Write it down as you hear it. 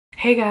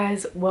Hey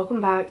guys, welcome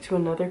back to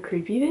another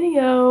creepy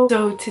video.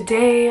 So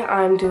today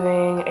I'm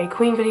doing a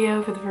Queen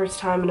video for the first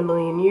time in a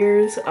million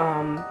years.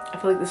 I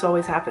feel like this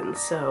always happens,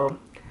 so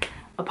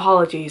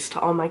apologies to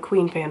all my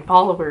Queen fan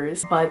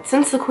followers. But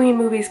since the Queen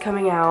movie's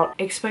coming out,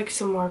 expect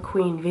some more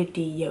Queen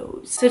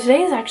videos. So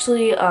today is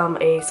actually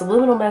a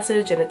subliminal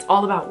message, and it's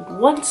all about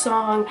one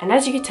song. And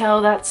as you can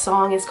tell, that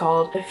song is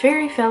called the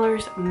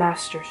Feller'S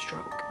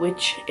Masterstroke,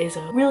 which is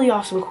a really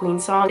awesome Queen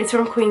song. It's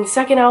from Queen's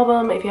second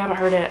album. If you haven't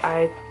heard it,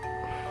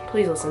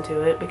 please listen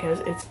to it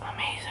because it's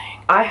amazing.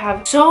 I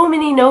have so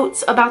many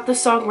notes about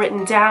this song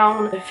written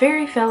down. The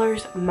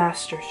Feller'S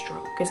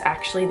Masterstroke is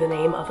actually the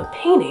name of a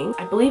painting,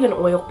 I believe an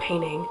oil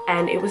painting,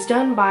 and it was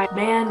done by a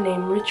man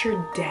named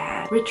Richard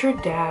Dadd. Richard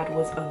Dadd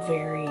was a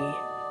very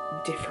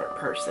different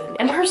person.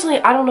 And personally,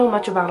 I don't know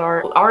much about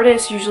art.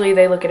 Artists, usually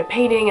they look at a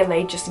painting and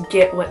they just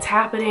get what's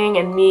happening,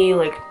 and me,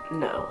 like,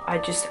 no.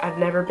 I've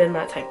never been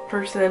that type of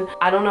person.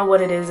 I don't know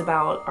what it is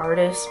about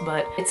artists,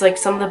 but it's like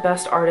some of the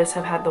best artists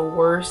have had the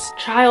worst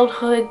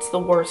childhoods, the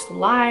worst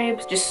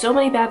lives. Just so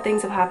many bad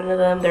things have happened to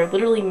them. They're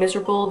literally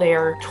miserable. They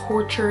are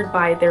tortured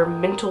by their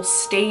mental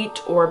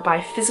state or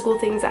by physical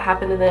things that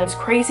happen to them. It's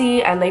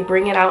crazy, and they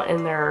bring it out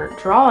in their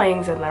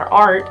drawings and their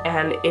art,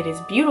 and it is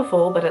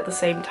beautiful, but at the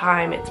same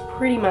time, it's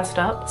pretty messed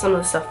up, some of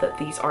the stuff that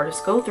these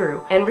artists go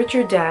through. And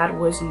Richard Dadd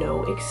was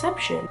no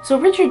exception. So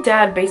Richard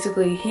Dadd,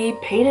 basically, he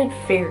painted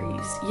fairies.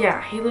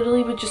 Yeah, he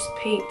literally would just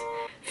paint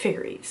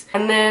fairies.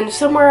 And then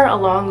somewhere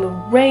along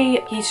the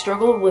way, he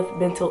struggled with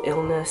mental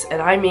illness,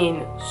 and I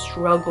mean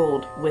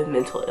struggled with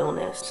mental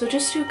illness. So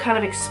just to kind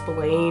of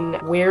explain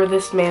where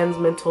this man's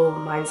mental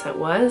mindset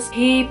was,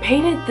 he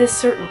painted this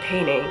certain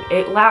painting.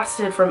 It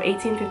lasted from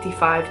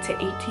 1855 to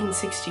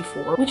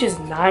 1864, which is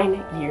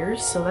 9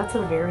 years, so that's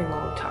a very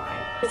long time.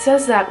 It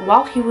says that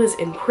while he was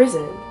in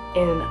prison,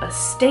 in a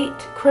state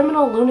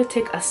criminal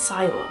lunatic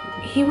asylum,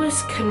 he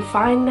was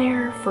confined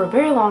there for a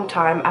very long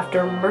time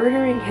after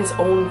murdering his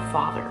own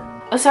father.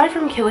 Aside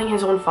from killing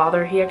his own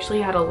father, he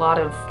actually had a lot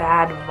of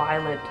bad,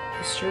 violent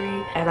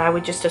history, and I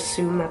would just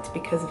assume that's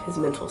because of his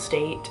mental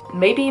state.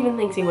 Maybe even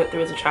things he went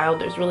through as a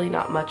child. There's really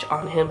not much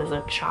on him as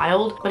a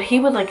child, but he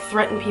would like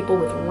threaten people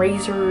with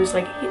razors,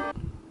 like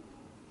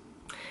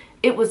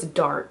it was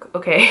dark,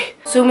 okay?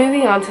 So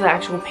moving on to the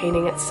actual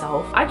painting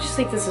itself, I just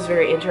think this is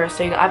very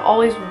interesting. I've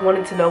always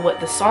wanted to know what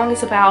the song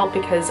is about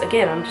because,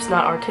 again, I'm just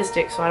not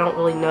artistic, so I don't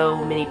really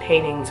know many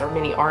paintings or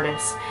many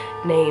artists'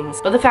 names.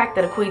 But the fact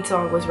that a Queen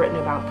song was written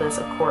about this,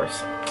 of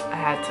course, I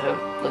had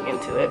to look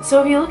into it.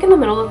 So if you look in the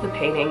middle of the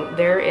painting,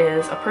 there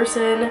is a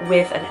person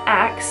with an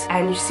axe,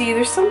 and you see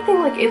there's something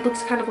like, it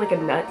looks kind of like a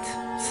nut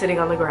sitting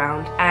on the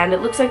ground, and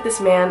it looks like this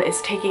man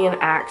is taking an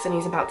axe and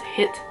he's about to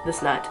hit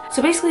this nut.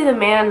 So basically the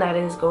man that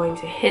is going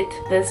to hit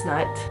this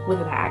nut with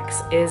an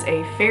axe is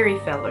a fairy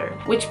feller,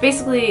 which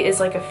basically is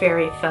like a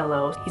fairy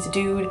fellow. He's a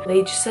dude.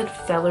 They just said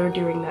feller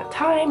during that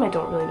time. I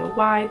don't really know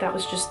why. That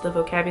was just the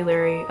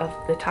vocabulary of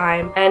the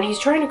time. And he's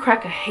trying to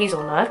crack a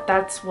hazelnut.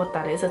 That's what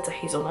that is. That's a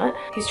hazelnut.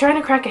 He's trying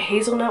to crack a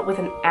hazelnut with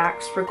an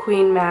axe for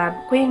Queen Mab.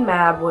 Queen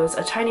Mab was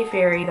a tiny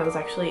fairy that was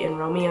actually in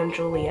Romeo and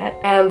Juliet,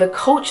 and the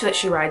coach that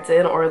she rides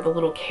in, or the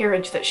little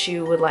carriage that she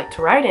would like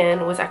to ride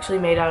in, was actually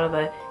made out of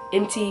a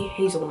empty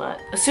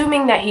hazelnut.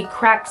 Assuming that he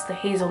cracks the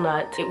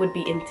hazelnut, it would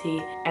be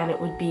empty and it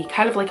would be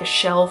kind of like a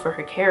shell for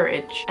her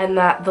carriage, and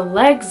that the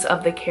legs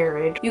of the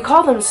carriage, you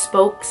call them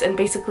spokes, and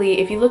basically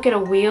if you look at a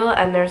wheel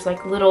and there's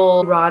like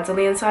little rods on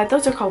the inside,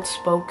 those are called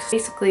spokes.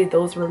 Basically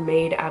those were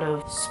made out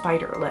of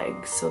spider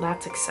legs, so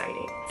that's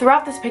exciting.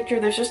 Throughout this picture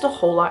there's just a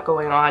whole lot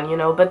going on, you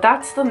know, but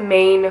that's the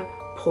main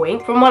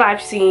point. From what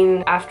I've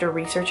seen after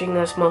researching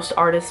this, most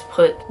artists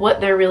put what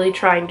they're really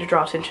trying to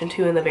draw attention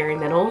to in the very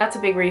middle. That's a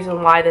big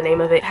reason why the name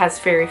of it has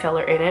Fairy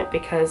Feller in it,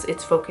 because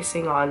it's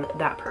focusing on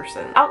that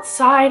person.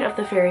 Outside of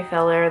the Fairy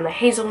Feller and the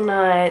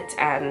hazelnut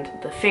and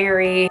the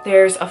fairy,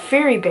 there's a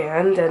fairy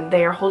band, and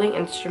they are holding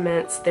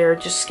instruments. They're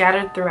just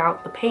scattered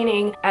throughout the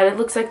painting, and it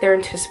looks like they're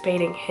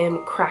anticipating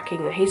him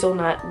cracking the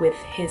hazelnut with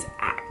his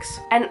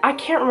axe. And I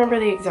can't remember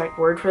the exact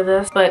word for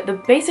this, but the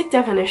basic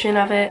definition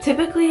of it,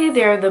 typically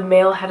they're the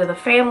male head of the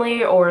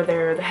family, or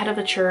they're the head of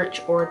a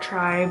church or a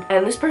tribe,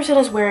 and this person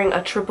is wearing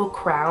a triple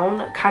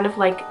crown, kind of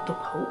like the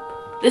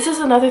Pope. This is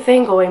another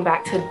thing going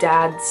back to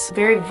Dadd's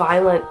very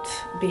violent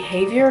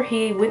behavior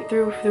he went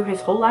through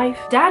his whole life.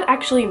 Dadd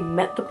actually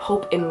met the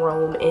Pope in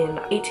Rome in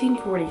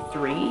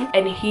 1843,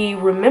 and he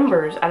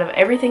remembers, out of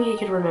everything he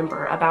could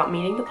remember about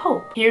meeting the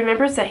Pope, he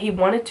remembers that he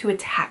wanted to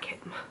attack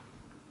him.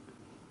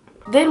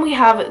 Then we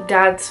have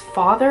Dadd's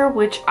father,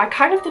 which I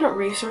kind of didn't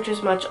research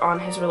as much on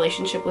his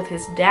relationship with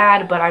his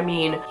dad, but I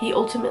mean, he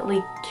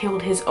ultimately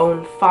killed his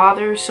own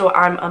father, so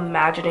I'm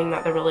imagining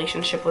that the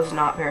relationship was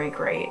not very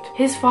great.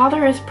 His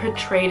father is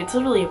portrayed, it's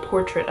literally a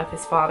portrait of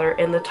his father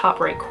in the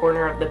top right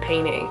corner of the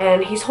painting,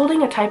 and he's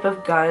holding a type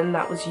of gun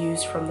that was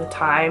used from the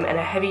time, and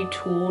a heavy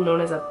tool known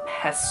as a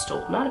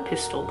pestle. Not a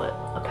pistol, but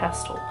a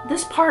pestle.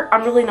 This part,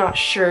 I'm really not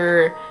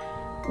sure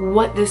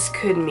what this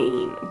could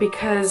mean,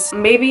 because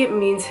maybe it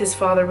means his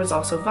father was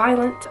also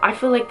violent. I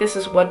feel like this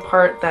is one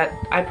part that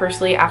I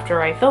personally,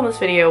 after I film this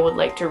video, would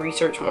like to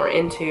research more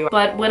into.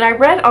 But what I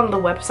read on the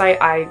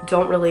website, I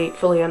don't really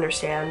fully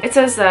understand. It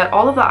says that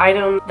all of the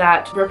items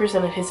that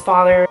represented his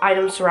father,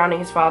 items surrounding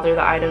his father,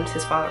 the items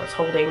his father was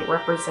holding,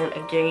 represent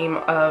a game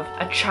of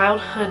a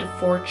childhood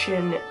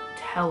fortune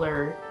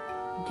teller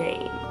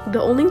game.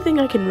 The only thing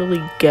I can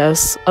really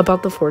guess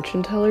about the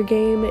fortune teller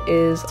game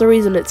is the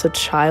reason it's a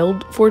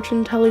child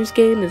fortune teller's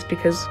game is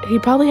because he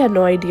probably had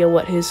no idea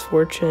what his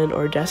fortune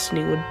or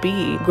destiny would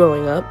be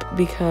growing up,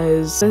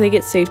 because I think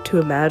it's safe to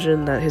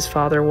imagine that his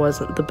father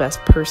wasn't the best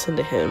person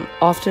to him.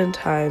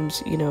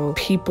 Oftentimes, you know,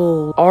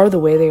 people are the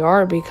way they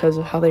are because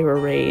of how they were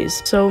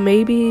raised. So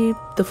maybe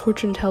the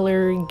fortune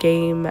teller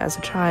game as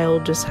a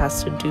child just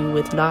has to do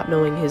with not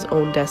knowing his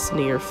own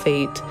destiny or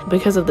fate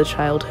because of the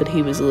childhood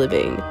he was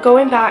living.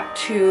 Going back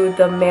to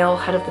the male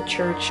head of the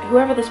church,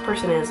 whoever this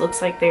person is, looks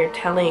like they're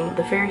telling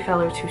the fairy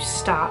feller to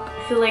stop.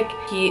 I feel like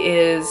he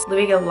is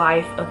living a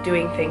life of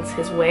doing things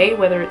his way,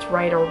 whether it's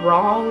right or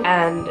wrong,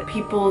 and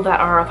people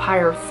that are of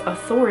higher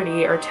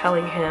authority are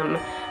telling him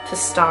to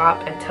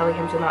stop and telling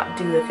him to not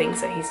do the things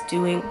that he's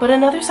doing. But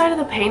another side of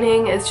the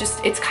painting is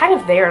just, it's kind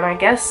of there, and I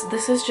guess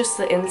this is just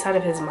the inside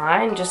of his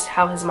mind, just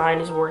how his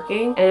mind is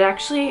working, and it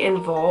actually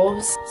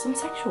involves some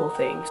sexual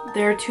things.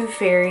 There are two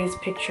fairies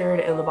pictured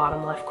in the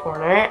bottom left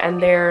corner,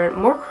 and they're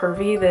more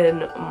curvy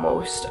than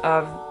most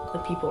of the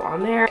people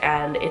on there,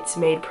 and it's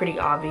made pretty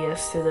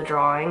obvious through the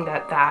drawing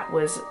that that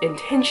was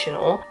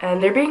intentional,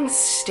 and they're being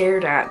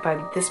stared at by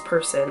this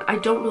person. I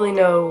don't really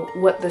know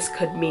what this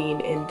could mean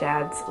in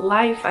Dad's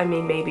life. I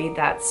mean, maybe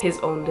that's his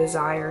own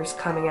desires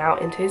coming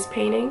out into his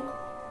painting.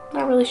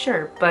 Not really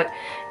sure, but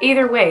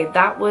either way,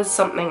 that was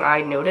something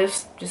I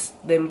noticed,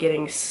 just them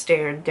getting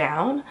stared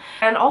down.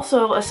 And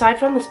also, aside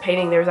from this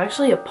painting, there's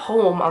actually a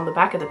poem on the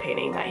back of the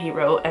painting that he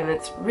wrote, and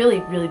it's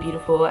really, really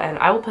beautiful, and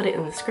I will put it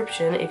in the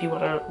description if you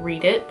want to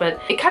read it, but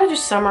it kind of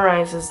just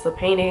summarizes the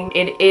painting.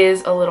 It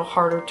is a little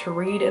harder to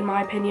read in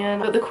my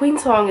opinion, but the Queen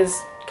song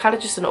is kind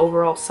of just an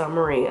overall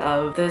summary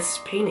of this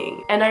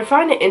painting. And I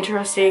find it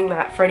interesting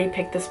that Freddie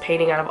picked this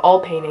painting out of all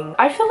paintings.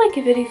 I feel like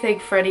if anything,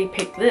 Freddie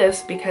picked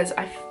this because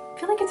I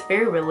feel like it's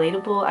very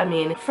relatable. I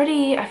mean,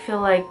 Freddie, I feel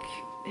like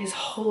his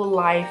whole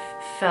life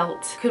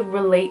could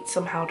relate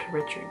somehow to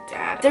Richard's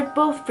dad. They're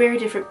both very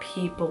different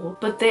people,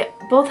 but they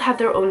both have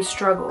their own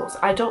struggles.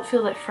 I don't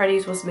feel that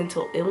Freddie's was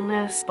mental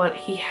illness, but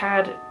he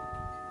had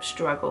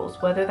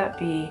struggles, whether that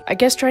be, I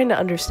guess trying to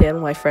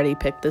understand why Freddie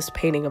picked this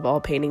painting of all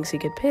paintings he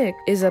could pick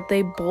is that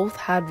they both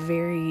had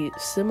very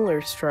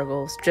similar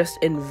struggles, just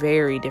in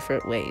very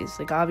different ways.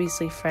 Like,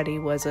 obviously Freddie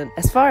wasn't,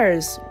 as far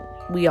as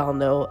we all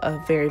know, a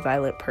very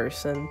violent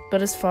person,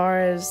 but as far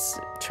as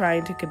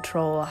trying to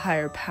control a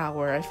higher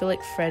power, I feel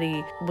like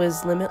Freddie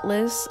was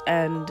limitless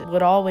and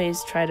would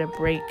always try to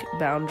break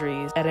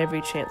boundaries at every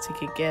chance he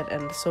could get,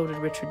 and so did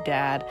Richard's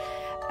dad.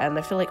 And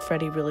I feel like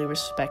Freddie really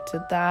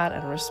respected that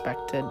and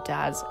respected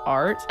Dad's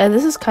art. And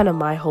this is kind of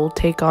my whole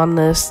take on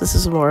this. This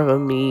is more of a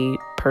me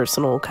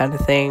personal kind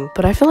of thing.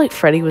 But I feel like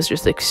Freddie was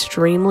just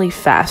extremely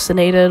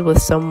fascinated with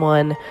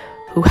someone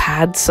who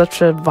had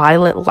such a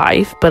violent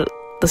life, but at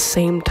the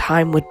same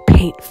time would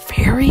paint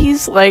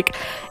fairies. Like,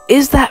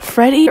 is that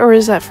Freddie or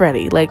is that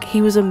Freddie? Like,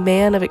 he was a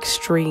man of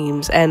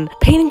extremes, and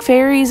painting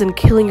fairies and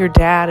killing your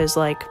dad is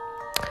like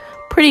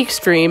pretty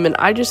extreme, and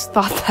I just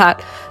thought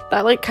that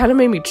like kind of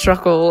made me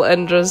chuckle,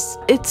 and just,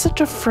 it's such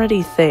a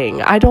Freddie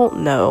thing. I don't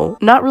know.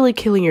 Not really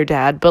killing your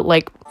dad, but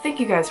like, thank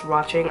you guys for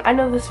watching. I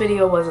know this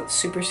video wasn't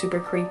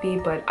super creepy,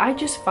 but I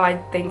just find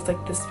things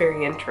like this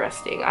very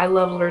interesting. I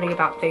love learning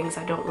about things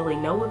I don't really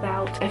know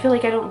about. I feel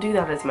like I don't do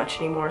that as much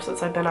anymore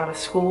since I've been out of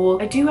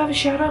school. I do have a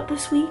shout out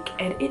this week,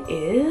 and it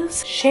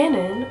is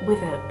Shannon with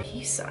a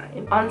peace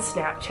sign on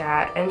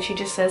Snapchat, and she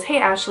just says, "Hey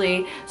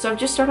Ashley, so I've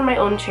just started my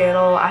own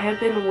channel. I have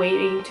been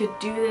waiting to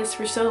do this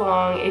for so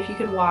long. If you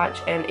could watch,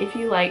 and if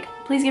you like,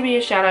 please give me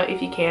a shout out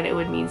if you can. It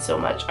would mean so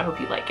much. I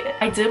hope you like it."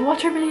 I did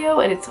watch her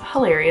video, and it's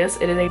hilarious.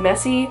 It is a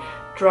messy,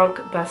 drunk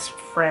best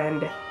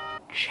friend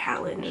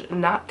challenge,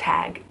 not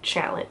tag,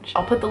 challenge.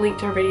 I'll put the link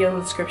to her video in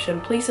the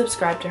description. Please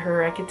subscribe to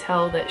her. I can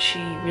tell that she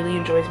really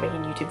enjoys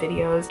making YouTube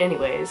videos.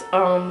 Anyways,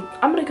 I'm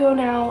gonna go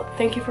now.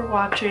 Thank you for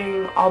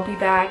watching. I'll be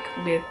back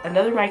with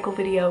another Michael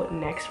video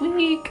next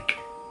week.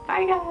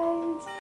 Bye guys.